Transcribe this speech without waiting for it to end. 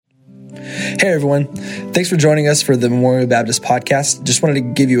Hey everyone, thanks for joining us for the Memorial Baptist Podcast. Just wanted to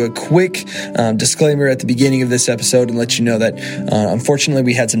give you a quick disclaimer at the beginning of this episode and let you know that unfortunately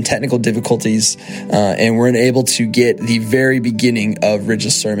we had some technical difficulties and we're unable to get the very beginning of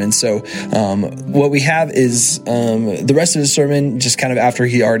Ridge's sermon. So what we have is the rest of his sermon just kind of after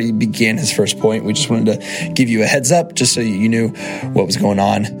he already began his first point. We just wanted to give you a heads up just so you knew what was going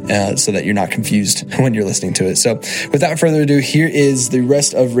on so that you're not confused when you're listening to it. So without further ado, here is the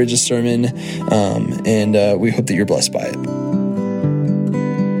rest of Ridge's sermon. And we hope that you're blessed by it.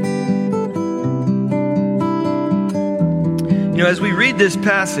 You know, as we read this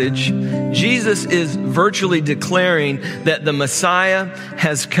passage, Jesus is virtually declaring that the Messiah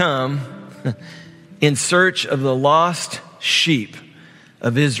has come in search of the lost sheep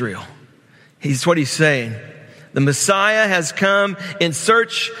of Israel. He's what he's saying. The Messiah has come in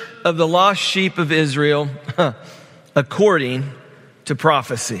search of the lost sheep of Israel according to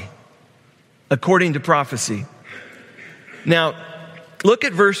prophecy. According to prophecy. Now, look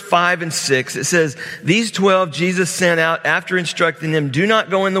at verse 5 and 6. It says, these 12 Jesus sent out after instructing them, do not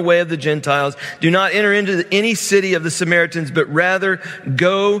go in the way of the Gentiles. Do not enter into any city of the Samaritans, but rather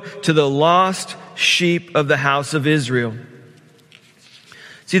go to the lost sheep of the house of Israel.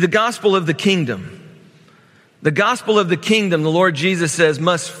 See, the gospel of the kingdom, the Lord Jesus says,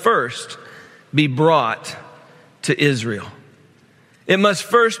 must first be brought to Israel. It must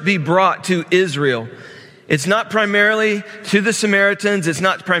first be brought to Israel. It's not primarily to the Samaritans. It's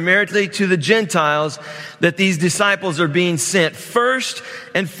not primarily to the Gentiles that these disciples are being sent. First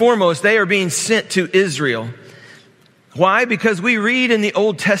and foremost, they are being sent to Israel. Why? Because we read in the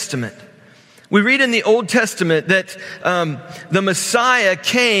Old Testament. We read in the Old Testament that the Messiah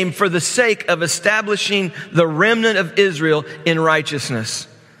came for the sake of establishing the remnant of Israel in righteousness.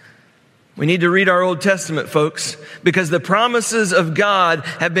 We need to read our Old Testament, folks, because the promises of God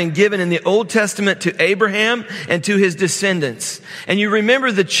have been given in the Old Testament to Abraham and to his descendants. And you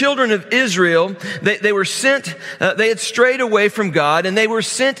remember the children of Israel, they were sent, they had strayed away from God and they were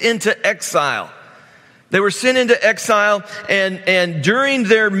sent into exile. They were sent into exile and during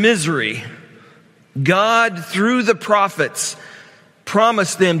their misery, God, through the prophets,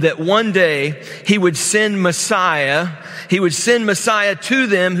 promised them that one day he would send Messiah. He would send Messiah to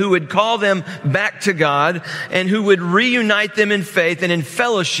them who would call them back to God and who would reunite them in faith and in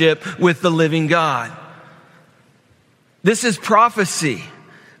fellowship with the living God. This is prophecy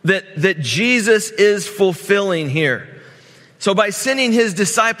that Jesus is fulfilling here. So by sending his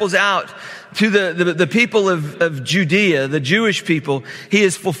disciples out to the people of Judea, the Jewish people, he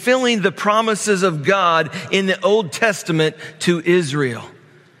is fulfilling the promises of God in the Old Testament to Israel.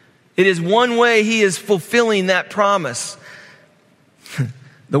 It is one way he is fulfilling that promise.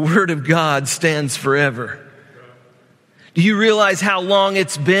 The word of God stands forever. Do you realize how long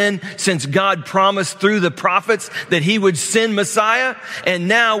it's been since God promised through the prophets that he would send Messiah? And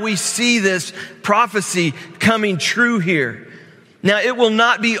now we see this prophecy coming true here. Now, it will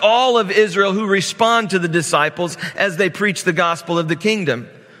not be all of Israel who respond to the disciples as they preach the gospel of the kingdom.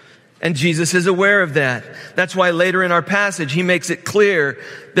 And Jesus is aware of that. That's why later in our passage, he makes it clear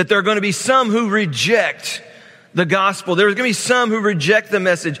that there are going to be some who reject the gospel. There's going to be some who reject the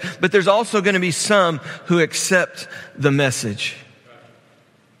message, but there's also going to be some who accept the message.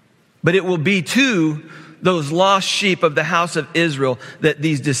 But it will be to those lost sheep of the house of Israel that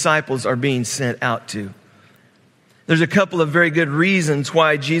these disciples are being sent out to. There's a couple of very good reasons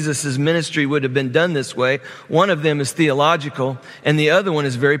why Jesus' ministry would have been done this way. One of them is theological, and the other one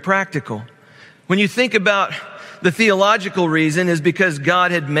is very practical. When you think about the theological reason is because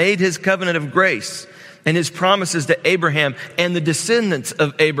God had made his covenant of grace and his promises to Abraham and the descendants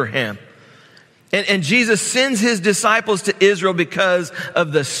of Abraham. And Jesus sends his disciples to Israel because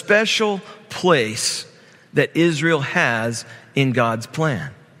of the special place that Israel has in God's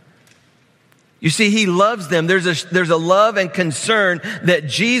plan. You see, he loves them. There's a love and concern that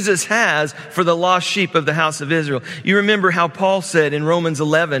Jesus has for the lost sheep of the house of Israel. You remember how Paul said in Romans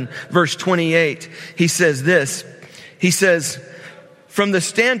 11, verse 28, he says this. He says, from the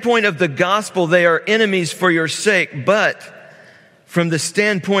standpoint of the gospel, they are enemies for your sake, but from the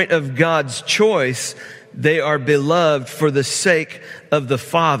standpoint of God's choice, they are beloved for the sake of the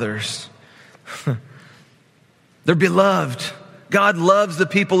fathers. They're beloved. God loves the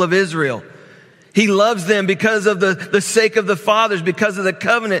people of Israel. He loves them because of the sake of the fathers, because of the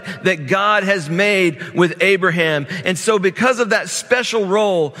covenant that God has made with Abraham. And so because of that special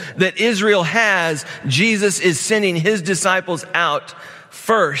role that Israel has, Jesus is sending his disciples out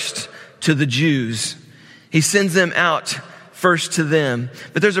first to the Jews. He sends them out first to them.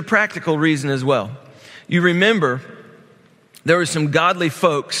 But there's a practical reason as well. You remember there were some godly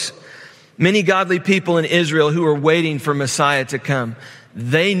folks Many godly people in Israel who were waiting for Messiah to come,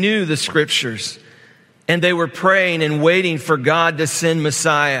 they knew the scriptures and they were praying and waiting for God to send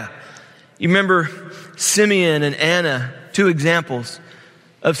Messiah. You remember Simeon and Anna, two examples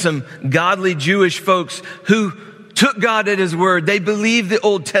of some godly Jewish folks who took God at His word. They believed the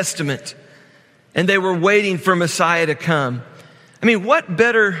Old Testament and they were waiting for Messiah to come. I mean, what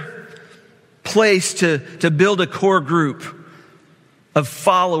better place to build a core group of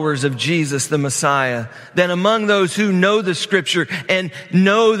followers of Jesus, the Messiah, than among those who know the scripture and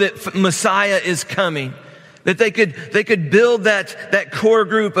know that Messiah is coming. That they could build that core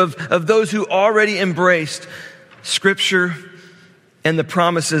group of those who already embraced scripture and the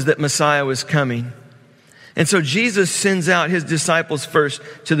promises that Messiah was coming. And so Jesus sends out His disciples first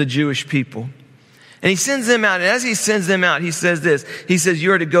to the Jewish people. And He sends them out. And as He sends them out, He says this. He says,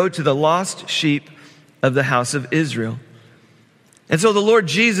 you are to go to the lost sheep of the house of Israel. And so the Lord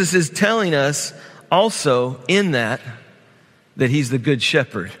Jesus is telling us also in that He's the good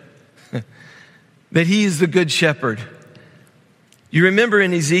shepherd. That He is the good shepherd. You remember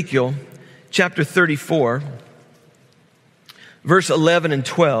in Ezekiel chapter 34, verse 11 and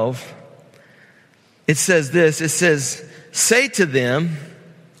 12, it says this. It says, say to them,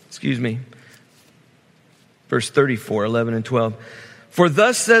 verse 34, 11 and 12, for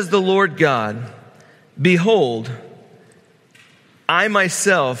thus says the Lord God, behold, I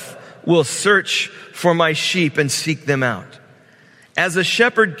myself will search for my sheep and seek them out. As a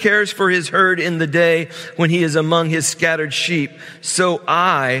shepherd cares for his herd in the day when he is among his scattered sheep, so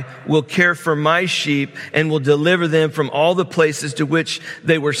I will care for my sheep and will deliver them from all the places to which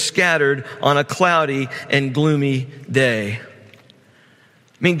they were scattered on a cloudy and gloomy day.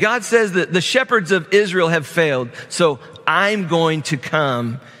 I mean, God says that the shepherds of Israel have failed, so I'm going to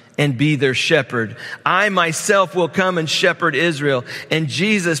come and be their shepherd. I myself will come and shepherd Israel. And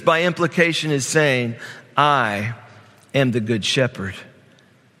Jesus, by implication, is saying, I am the good shepherd.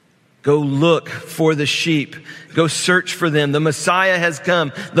 Go look for the sheep. Go search for them. The Messiah has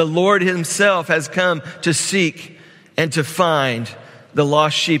come. The Lord Himself has come to seek and to find the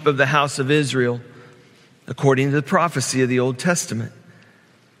lost sheep of the house of Israel, according to the prophecy of the Old Testament.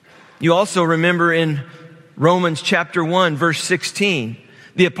 You also remember in Romans chapter 1, verse 16,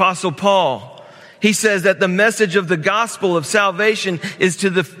 the Apostle Paul, he says that the message of the gospel of salvation is to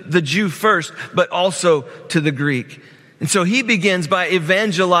the Jew first, but also to the Greek. And so he begins by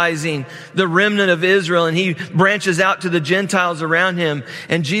evangelizing the remnant of Israel, and he branches out to the Gentiles around him.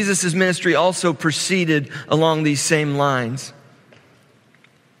 And Jesus' ministry also proceeded along these same lines.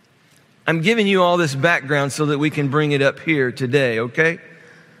 I'm giving you all this background so that we can bring it up here today, okay?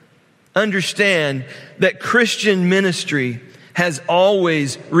 Understand that Christian ministry has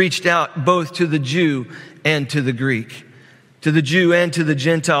always reached out both to the Jew and to the Greek, to the Jew and to the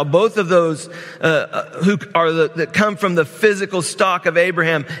Gentile, both of those that come from the physical stock of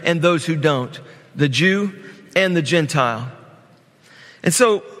Abraham and those who don't, the Jew and the Gentile. And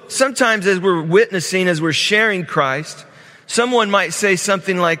so sometimes as we're witnessing, as we're sharing Christ, someone might say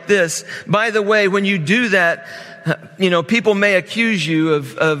something like this, by the way, when you do that, people may accuse you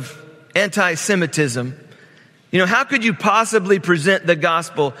of anti-Semitism. How could you possibly present the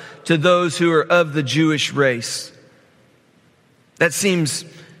gospel to those who are of the Jewish race? That seems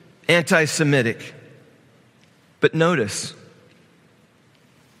anti-Semitic. But notice,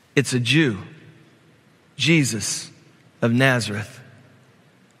 it's a Jew, Jesus of Nazareth,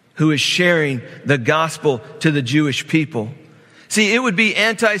 who is sharing the gospel to the Jewish people. See, it would be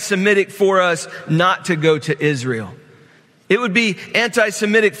anti-Semitic for us not to go to Israel. It would be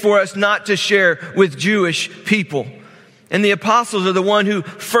anti-Semitic for us not to share with Jewish people. And the apostles are the one who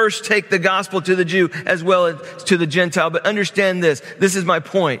first take the gospel to the Jew as well as to the Gentile. But understand this. This is my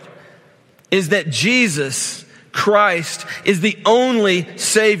point. Is that Jesus Christ is the only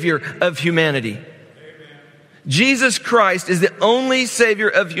Savior of humanity. Amen. Jesus Christ is the only Savior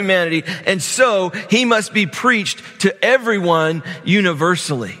of humanity. And so He must be preached to everyone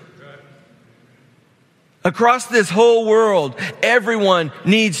universally. Across this whole world, everyone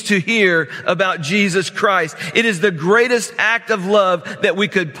needs to hear about Jesus Christ. It is the greatest act of love that we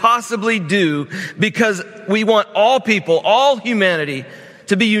could possibly do because we want all people, all humanity,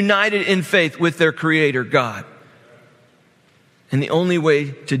 to be united in faith with their Creator, God. And the only way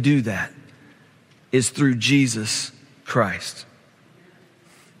to do that is through Jesus Christ.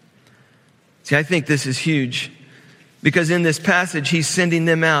 See, I think this is huge because in this passage, He's sending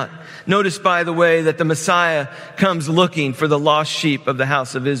them out. Notice, by the way, that the Messiah comes looking for the lost sheep of the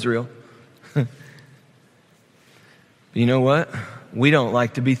house of Israel. You know what? We don't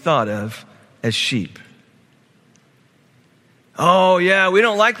like to be thought of as sheep. Oh, yeah, we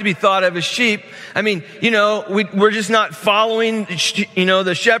don't like to be thought of as sheep. I mean, we're just not following,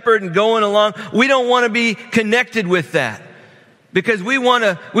 the shepherd and going along. We don't want to be connected with that because we want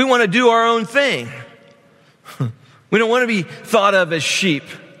to do our own thing. We don't want to be thought of as sheep.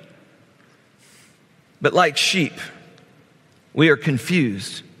 But like sheep, we are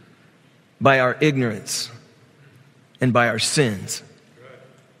confused by our ignorance and by our sins.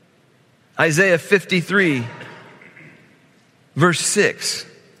 Isaiah 53, verse 6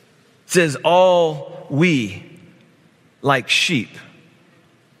 says, all we like sheep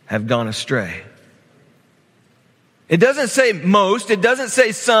have gone astray. It doesn't say most, it doesn't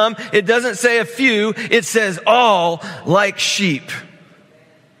say some, it doesn't say a few, it says all like sheep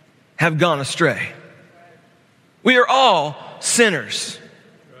have gone astray. We are all sinners.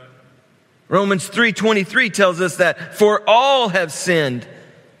 Romans 3:23 tells us that for all have sinned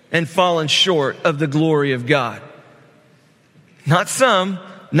and fallen short of the glory of God. Not some,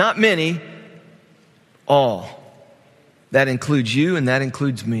 not many, all. That includes you and that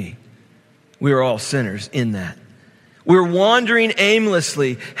includes me. We are all sinners in that. We're wandering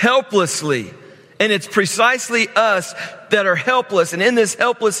aimlessly, helplessly, and it's precisely us that are helpless and in this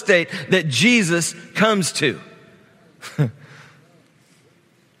helpless state that Jesus comes to.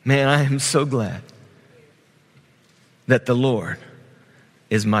 Man, I am so glad that the Lord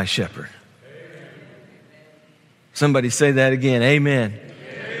is my shepherd. Somebody say that again. Amen.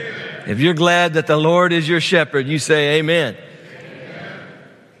 Amen. If you're glad that the Lord is your shepherd, you say amen.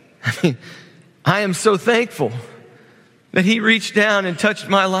 Amen. I am so thankful that He reached down and touched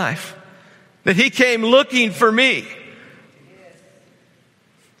my life, that He came looking for me.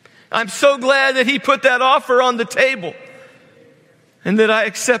 I'm so glad that He put that offer on the table and that I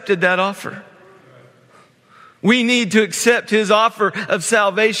accepted that offer. We need to accept His offer of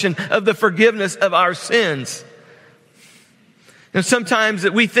salvation, of the forgiveness of our sins. And sometimes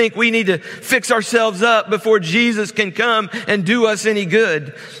that we think we need to fix ourselves up before Jesus can come and do us any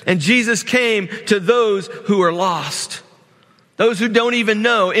good. And Jesus came to those who are lost. Those who don't even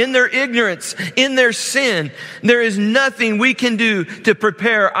know, in their ignorance, in their sin. There is nothing we can do to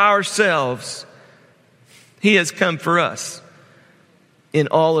prepare ourselves. He has come for us in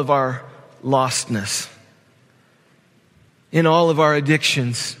all of our lostness, in all of our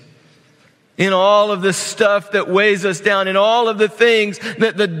addictions, in all of the stuff that weighs us down, in all of the things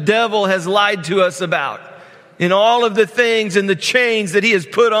that the devil has lied to us about, in all of the things and the chains that he has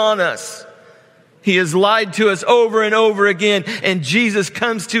put on us. He has lied to us over and over again, and Jesus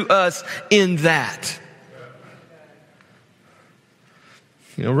comes to us in that.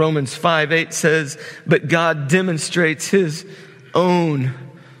 Romans 5:8 says, but God demonstrates His own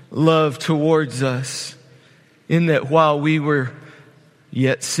love towards us in that while we were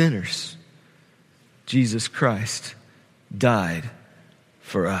yet sinners, Jesus Christ died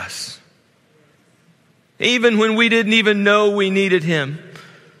for us. Even when we didn't even know we needed Him.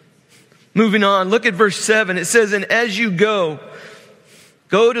 Moving on, look at verse 7. It says, and as you go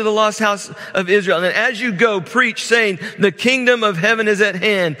to the lost house of Israel. And as you go, preach, saying, the kingdom of heaven is at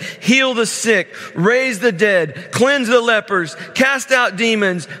hand. Heal the sick, raise the dead, cleanse the lepers, cast out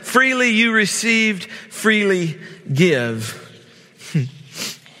demons. Freely you received, freely give.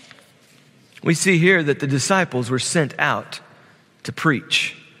 We see here that the disciples were sent out to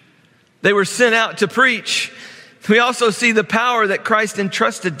preach. They were sent out to preach. We also see the power that Christ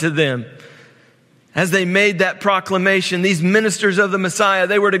entrusted to them. As they made that proclamation, these ministers of the Messiah,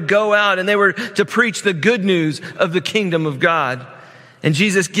 they were to go out and they were to preach the good news of the kingdom of God. And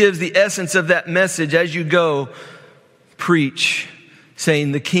Jesus gives the essence of that message. As you go, preach,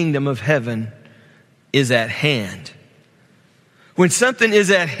 saying the kingdom of heaven is at hand. When something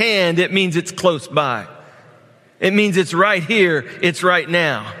is at hand, it means it's close by. It means it's right here, it's right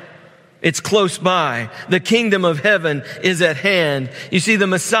now. It's close by. The kingdom of heaven is at hand. You see, the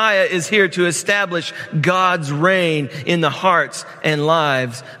Messiah is here to establish God's reign in the hearts and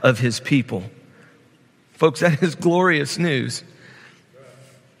lives of His people. Folks, that is glorious news.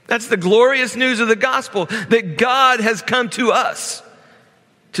 That's the glorious news of the gospel, that God has come to us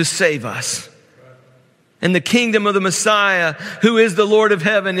to save us. And the kingdom of the Messiah, who is the Lord of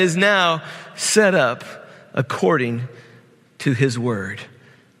heaven, is now set up according to His word.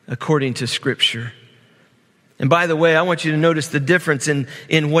 According to Scripture. And by the way, I want you to notice the difference in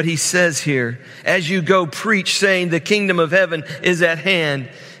what he says here. As you go preach, saying the kingdom of heaven is at hand.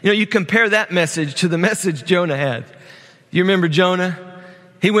 You compare that message to the message Jonah had. You remember Jonah?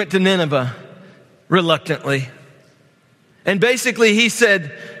 He went to Nineveh reluctantly. And basically he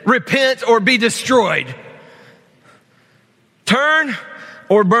said, repent or be destroyed. Turn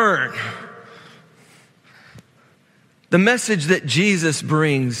or burn. The message that Jesus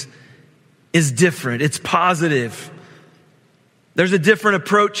brings is different. It's positive. There's a different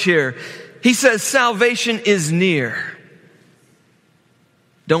approach here. He says salvation is near.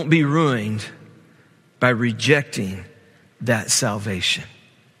 Don't be ruined by rejecting that salvation.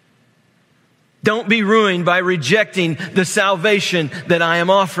 Don't be ruined by rejecting the salvation that I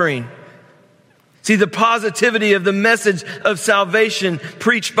am offering. See, the positivity of the message of salvation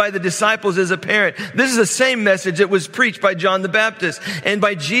preached by the disciples is apparent. This is the same message that was preached by John the Baptist and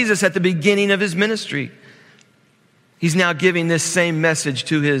by Jesus at the beginning of his ministry. He's now giving this same message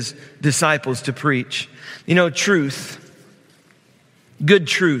to his disciples to preach. You know, truth, good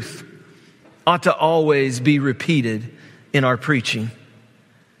truth, ought to always be repeated in our preaching,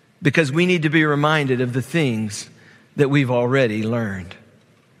 because we need to be reminded of the things that we've already learned.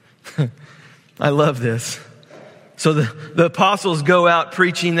 I love this. So the apostles go out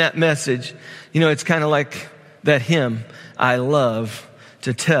preaching that message. You know, it's kind of like that hymn, I love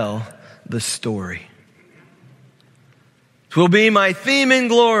to tell the story. 'Twill be my theme in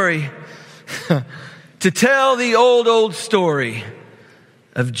glory to tell the old story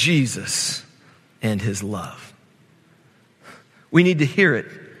of Jesus and his love. We need to hear it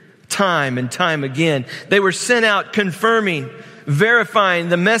time and time again. They were sent out confirming, verifying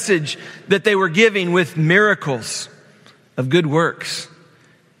the message that they were giving with miracles of good works.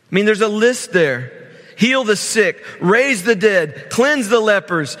 I mean, there's a list there. Heal the sick, raise the dead, cleanse the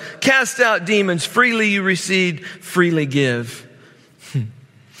lepers, cast out demons. Freely you received, freely give. You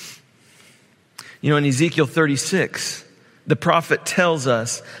know, in Ezekiel 36, the prophet tells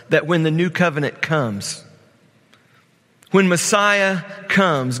us that when the new covenant comes, when Messiah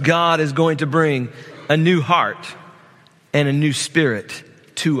comes, God is going to bring a new heart and a new spirit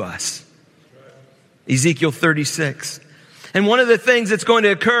to us. Ezekiel 36. And one of the things that's going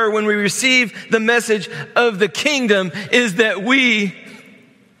to occur when we receive the message of the kingdom is that we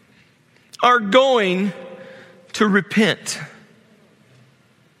are going to repent.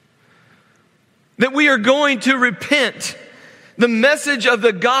 That we are going to repent. The message of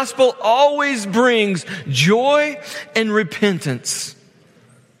the gospel always brings joy and repentance.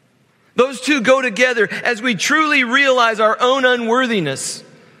 Those two go together as we truly realize our own unworthiness.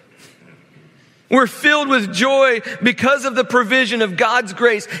 We're filled with joy because of the provision of God's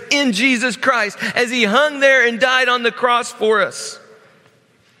grace in Jesus Christ as he hung there and died on the cross for us.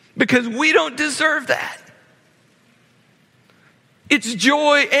 Because we don't deserve that. It's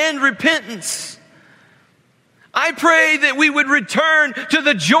joy and repentance. I pray that we would return to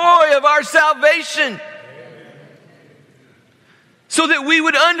the joy of our salvation, so that we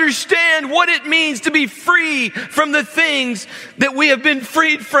would understand what it means to be free from the things that we have been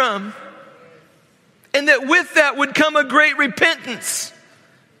freed from. And that with that would come a great repentance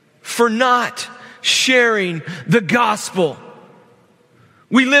for not sharing the gospel.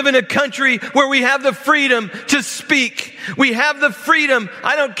 We live in a country where we have the freedom to speak. We have the freedom.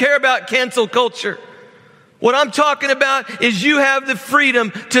 I don't care about cancel culture. What I'm talking about is you have the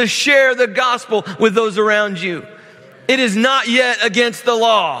freedom to share the gospel with those around you. It is not yet against the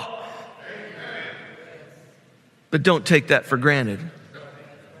law. But don't take that for granted.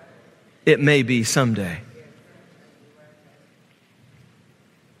 It may be someday.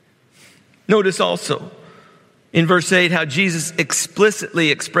 Notice also in verse 8 how Jesus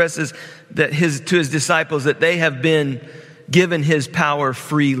explicitly expresses that to his disciples that they have been given his power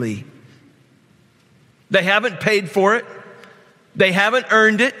freely. They haven't paid for it. They haven't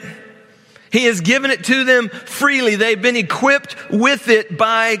earned it. He has given it to them freely. They've been equipped with it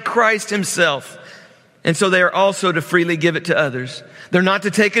by Christ himself. And so they are also to freely give it to others. They're not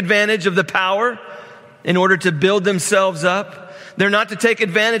to take advantage of the power in order to build themselves up. They're not to take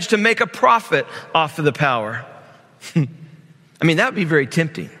advantage to make a profit off of the power. I mean, that would be very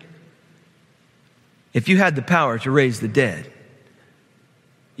tempting. If you had the power to raise the dead,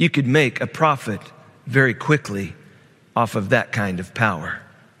 you could make a profit very quickly off of that kind of power.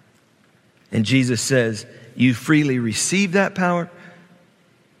 And Jesus says, you freely receive that power,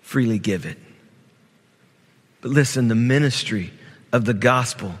 freely give it. But listen, the ministry of the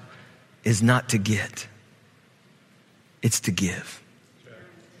gospel is not to get. It's to give.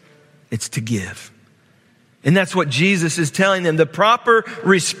 It's to give. And that's what Jesus is telling them. The proper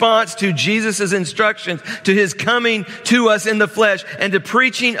response to Jesus' instructions, to his coming to us in the flesh, and to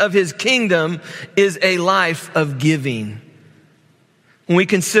preaching of his kingdom is a life of giving. When we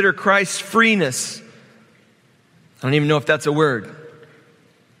consider Christ's freeness, I don't even know if that's a word,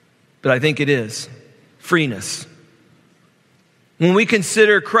 but I think it is. Freeness. When we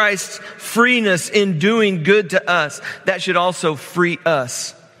consider Christ's freeness in doing good to us, that should also free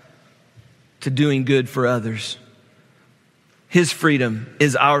us to doing good for others. His freedom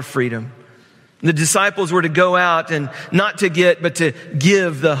is our freedom. The disciples were to go out and not to get, but to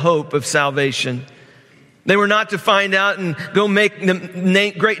give the hope of salvation. They were not to find out and go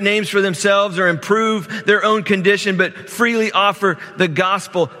make great names for themselves or improve their own condition, but freely offer the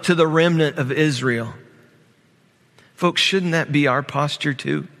gospel to the remnant of Israel. Folks, shouldn't that be our posture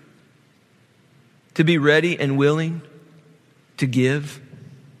too? To be ready and willing to give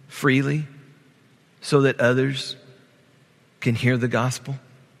freely so that others can hear the gospel?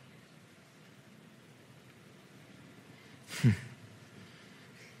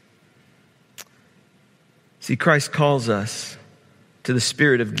 See, Christ calls us to the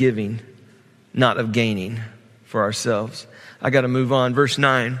spirit of giving, not of gaining for ourselves. I got to move on. Verse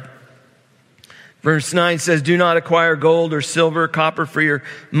 9. Verse 9 says, do not acquire gold or silver, copper for your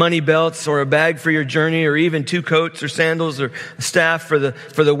money belts, or a bag for your journey, or even 2 coats or sandals or a staff, for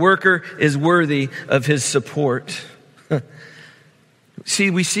the worker is worthy of his support. See,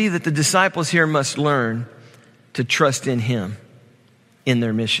 we see that the disciples here must learn to trust in Him in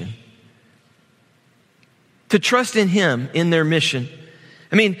their mission. To trust in Him in their mission.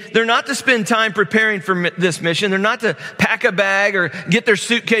 I mean, they're not to spend time preparing for this mission. They're not to pack a bag or get their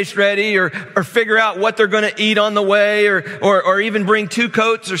suitcase ready or figure out what they're going to eat on the way or even bring 2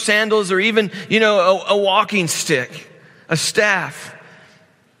 coats or sandals or even, a walking stick, a staff.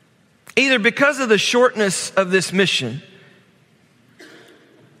 Either because of the shortness of this mission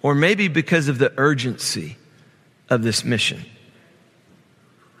or maybe because of the urgency of this mission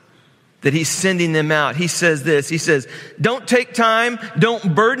that He's sending them out. He says this, He says, don't take time,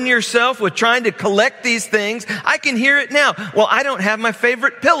 don't burden yourself with trying to collect these things. I can hear it now. Well, I don't have my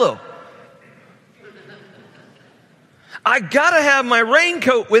favorite pillow. I gotta have my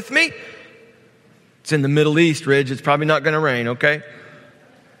raincoat with me. It's in the Middle East, Ridge. It's probably not gonna rain, okay?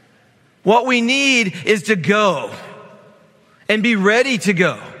 What we need is to go and be ready to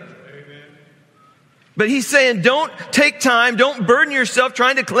go. But He's saying, don't take time, don't burden yourself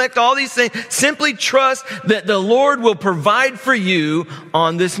trying to collect all these things. Simply trust that the Lord will provide for you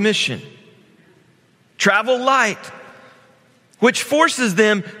on this mission. Travel light, which forces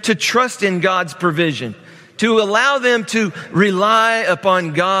them to trust in God's provision, to allow them to rely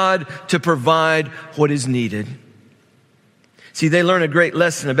upon God to provide what is needed. See, they learn a great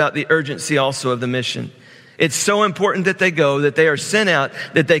lesson about the urgency also of the mission. It's so important that they go, that they are sent out,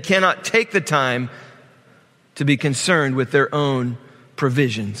 that they cannot take the time to be concerned with their own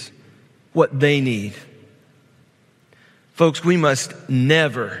provisions, what they need. Folks, we must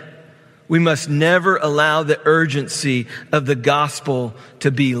never allow the urgency of the gospel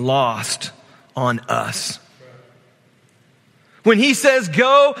to be lost on us. When He says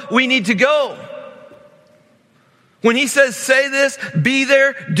go, we need to go. When He says say this, be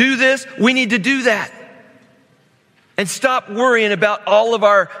there, do this, we need to do that. And stop worrying about all of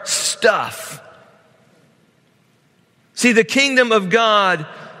our stuff. See, the kingdom of God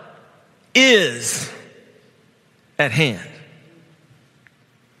is at hand.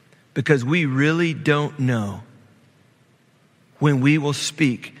 Because we really don't know when we will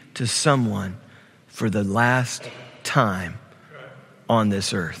speak to someone for the last time on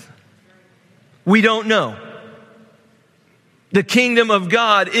this earth. We don't know. The kingdom of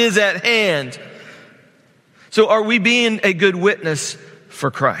God is at hand. So are we being a good witness for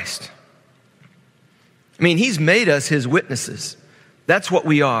Christ? I mean, He's made us His witnesses. That's what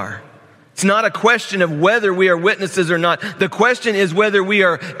we are. It's not a question of whether we are witnesses or not. The question is whether we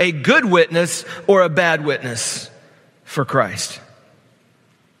are a good witness or a bad witness for Christ.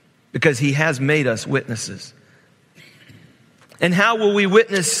 Because He has made us witnesses. And how will we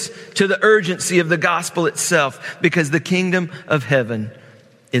witness to the urgency of the gospel itself? Because the kingdom of heaven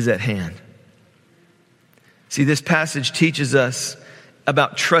is at hand. See, this passage teaches us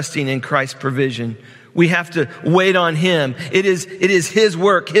about trusting in Christ's provision. We have to wait on Him. It is His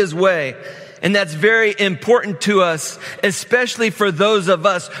work, His way. And that's very important to us, especially for those of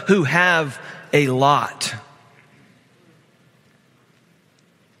us who have a lot.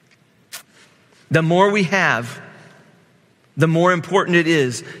 The more we have, the more important it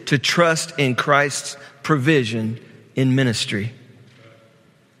is to trust in Christ's provision in ministry.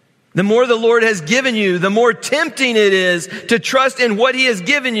 The more the Lord has given you, the more tempting it is to trust in what He has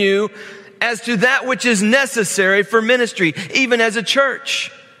given you as to that which is necessary for ministry, even as a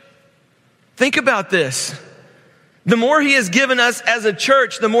church. Think about this. The more He has given us as a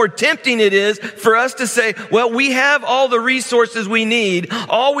church, the more tempting it is for us to say, well, we have all the resources we need.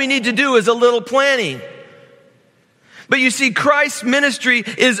 All we need to do is a little planning. But you see, Christ's ministry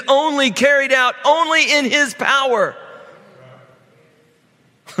is only carried out only in His power.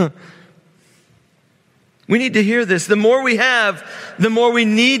 We need to hear this. The more we have, the more we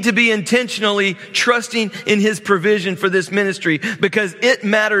need to be intentionally trusting in His provision for this ministry, because it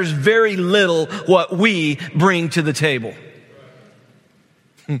matters very little what we bring to the table.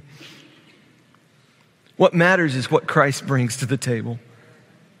 What matters is what Christ brings to the table.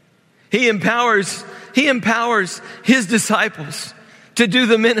 He empowers His disciples to do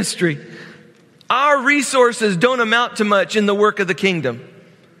the ministry. Our resources don't amount to much in the work of the kingdom,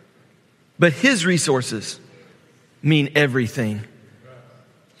 but His resources mean everything.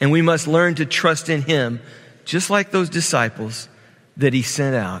 And we must learn to trust in Him, just like those disciples that He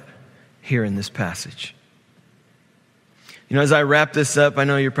sent out here in this passage. You know, as I wrap this up, I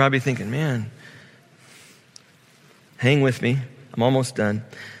know you're probably thinking, man, hang with me. I'm almost done.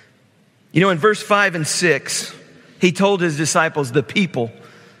 You know, in verse 5 and 6, He told His disciples the people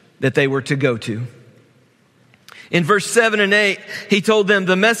that they were to go to. In verse 7 and 8, He told them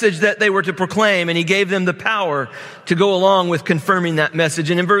the message that they were to proclaim, and He gave them the power to go along with confirming that message.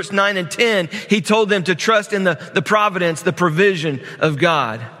 And in verse 9 and 10, He told them to trust in the providence, the provision of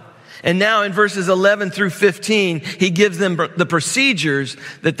God. And now in verses 11 through 15, He gives them the procedures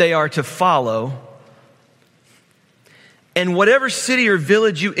that they are to follow. And whatever city or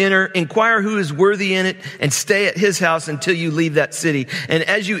village you enter, inquire who is worthy in it, and stay at his house until you leave that city. And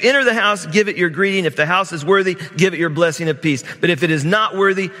as you enter the house, give it your greeting. If the house is worthy, give it your blessing of peace. But if it is not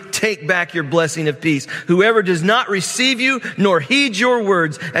worthy, take back your blessing of peace. Whoever does not receive you, nor heed your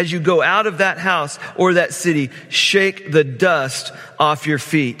words as you go out of that house or that city, shake the dust off your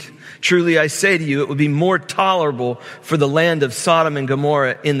feet. Truly I say to you, it would be more tolerable for the land of Sodom and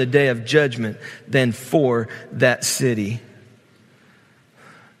Gomorrah in the day of judgment than for that city.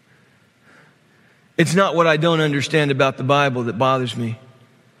 It's not what I don't understand about the Bible that bothers me.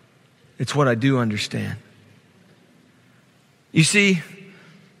 It's what I do understand. You see,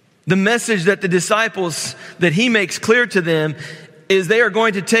 the message that the disciples, that He makes clear to them, is they are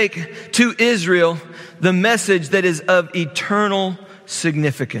going to take to Israel the message that is of eternal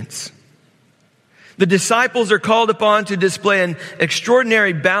significance. The disciples are called upon to display an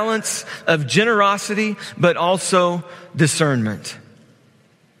extraordinary balance of generosity, but also discernment.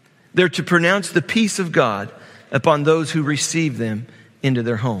 They're to pronounce the peace of God upon those who receive them into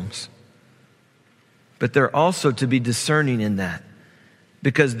their homes. But they're also to be discerning in that,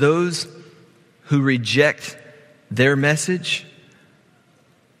 because those who reject their message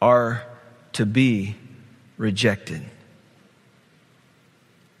are to be rejected.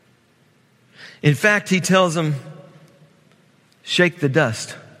 In fact, He tells them, shake the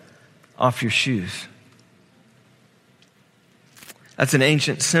dust off your shoes. That's an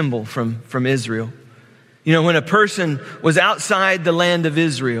ancient symbol from Israel. You know, when a person was outside the land of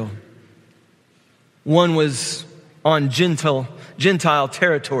Israel, one was on Gentile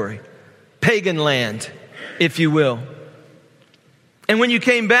territory, pagan land, if you will. And when you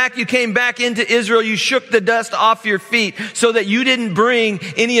came back into Israel, you shook the dust off your feet so that you didn't bring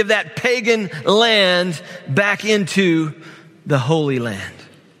any of that pagan land back into the Holy Land.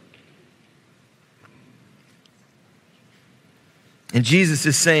 And Jesus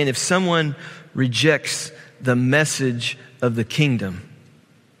is saying, if someone rejects the message of the kingdom,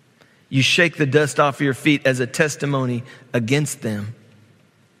 you shake the dust off your feet as a testimony against them,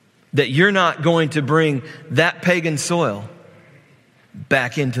 that you're not going to bring that pagan soil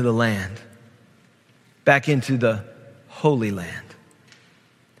back into the land, back into the Holy Land.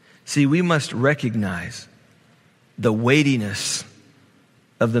 See, we must recognize the weightiness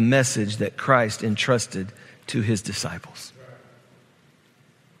of the message that Christ entrusted to His disciples.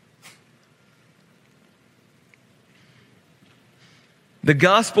 The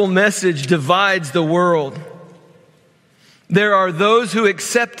gospel message divides the world. There are those who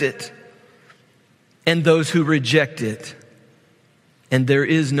accept it and those who reject it. And there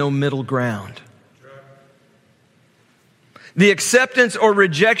is no middle ground. The acceptance or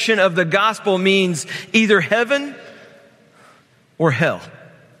rejection of the gospel means either heaven or hell.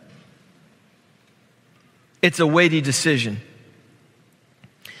 It's a weighty decision.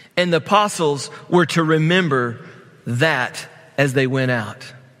 And the apostles were to remember that as they went out.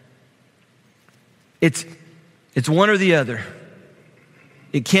 It's one or the other.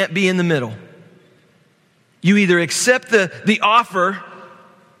 It can't be in the middle. You either accept the offer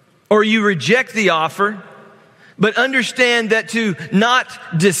or you reject the offer, but understand that to not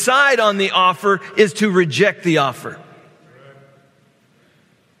decide on the offer is to reject the offer.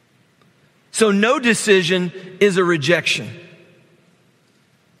 So no decision is a rejection.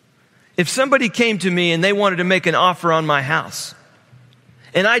 If somebody came to me and they wanted to make an offer on my house,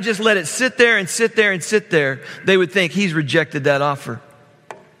 and I just let it sit there and sit there and sit there, they would think he's rejected that offer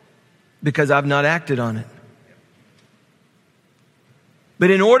because I've not acted on it. But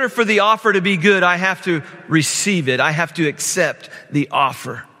in order for the offer to be good, I have to receive it. I have to accept the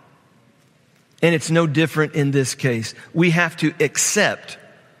offer. And it's no different in this case. We have to accept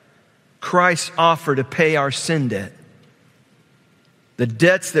Christ's offer to pay our sin debt, the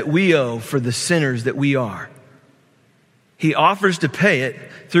debts that we owe for the sinners that we are. He offers to pay it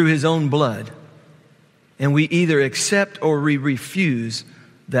through his own blood. And we either accept or we refuse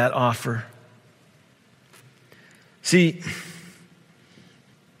that offer. See,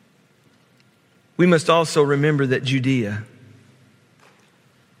 we must also remember that Judea,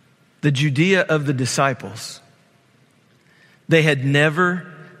 the Judea of the disciples, they had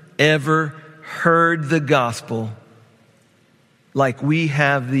never, ever heard the gospel like we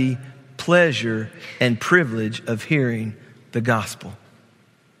have the pleasure and privilege of hearing the gospel.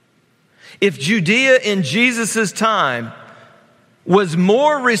 If Judea in Jesus' time was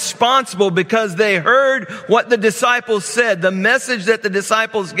more responsible because they heard what the disciples said, the message that the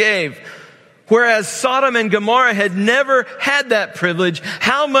disciples gave, whereas Sodom and Gomorrah had never had that privilege,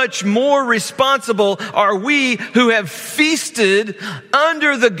 how much more responsible are we who have feasted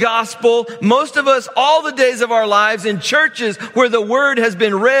under the gospel, most of us all the days of our lives, in churches where the word has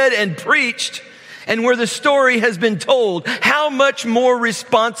been read and preached and where the story has been told? How much more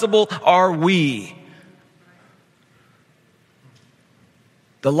responsible are we?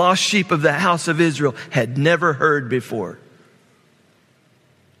 The lost sheep of the house of Israel had never heard before.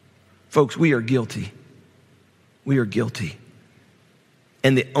 Folks, we are guilty. We are guilty.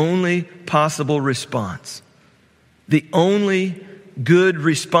 And the only possible response, the only good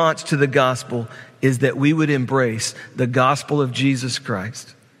response to the gospel is that we would embrace the gospel of Jesus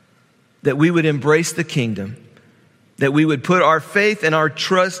Christ, that we would embrace the kingdom, that we would put our faith and our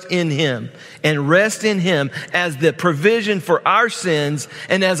trust in him and rest in him as the provision for our sins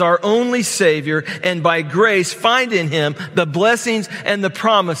and as our only Savior, and by grace find in him the blessings and the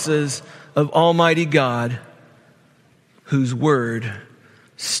promises of Almighty God, whose word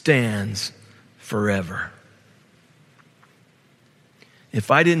stands forever. If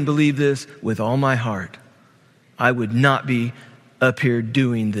I didn't believe this with all my heart, I would not be up here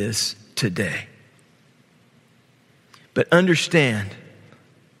doing this today. But understand,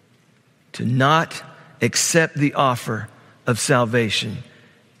 to not accept the offer of salvation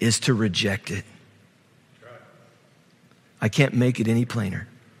is to reject it. I can't make it any plainer.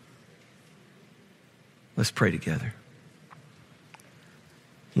 Let's pray together.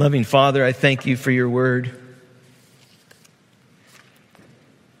 Loving Father, I thank you for your word.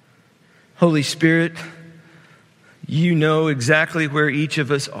 Holy Spirit, you know exactly where each of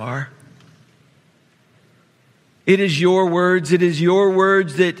us are. It is your words. It is your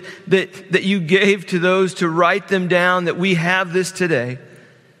words that you gave to those to write them down, that we have this today.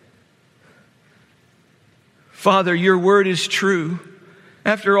 Father, your word is true.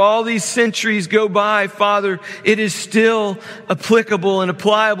 After all these centuries go by, Father, it is still applicable and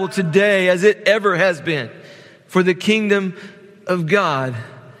applicable today as it ever has been. For the kingdom of God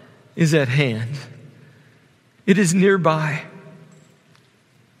is at hand. It is nearby.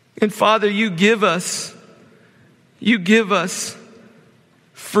 And Father, you give us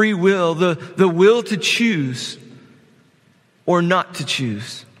free will, the will to choose or not to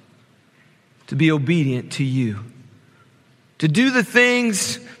choose, to be obedient to you, to do the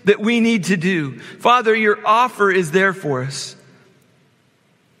things that we need to do. Father, your offer is there for us.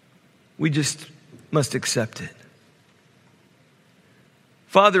 We just must accept it.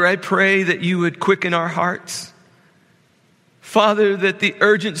 Father, I pray that you would quicken our hearts. Father, that the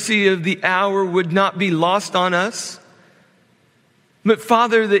urgency of the hour would not be lost on us. But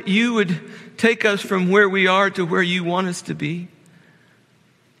Father, that you would take us from where we are to where you want us to be.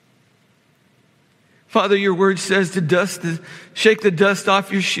 Father, your word says to shake the dust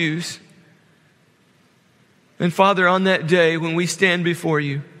off your shoes. And Father, on that day when we stand before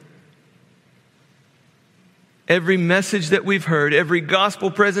you, every message that we've heard, every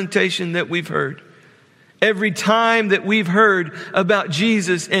gospel presentation that we've heard, every time that we've heard about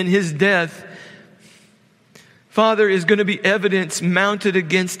Jesus and his death, Father, is going to be evidence mounted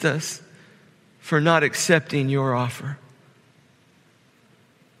against us for not accepting your offer.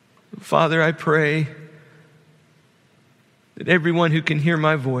 Father, I pray that everyone who can hear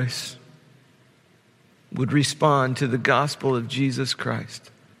my voice would respond to the gospel of Jesus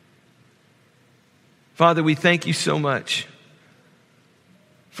Christ. Father, we thank you so much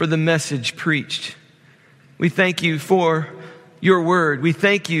for the message preached. We thank you for your word. We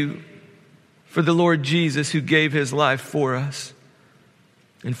thank you for the Lord Jesus who gave his life for us.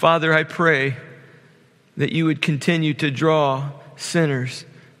 And Father, I pray that you would continue to draw sinners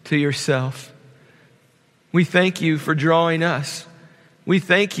to yourself. We thank you for drawing us. We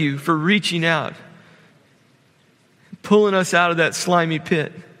thank you for reaching out, pulling us out of that slimy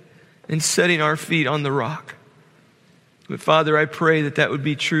pit and setting our feet on the rock. But Father, I pray that that would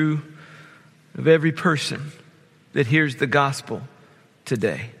be true of every person that hears the gospel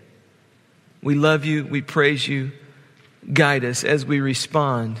today. We love you. We praise you. Guide us as we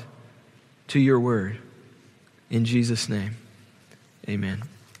respond to your word. In Jesus' name, amen.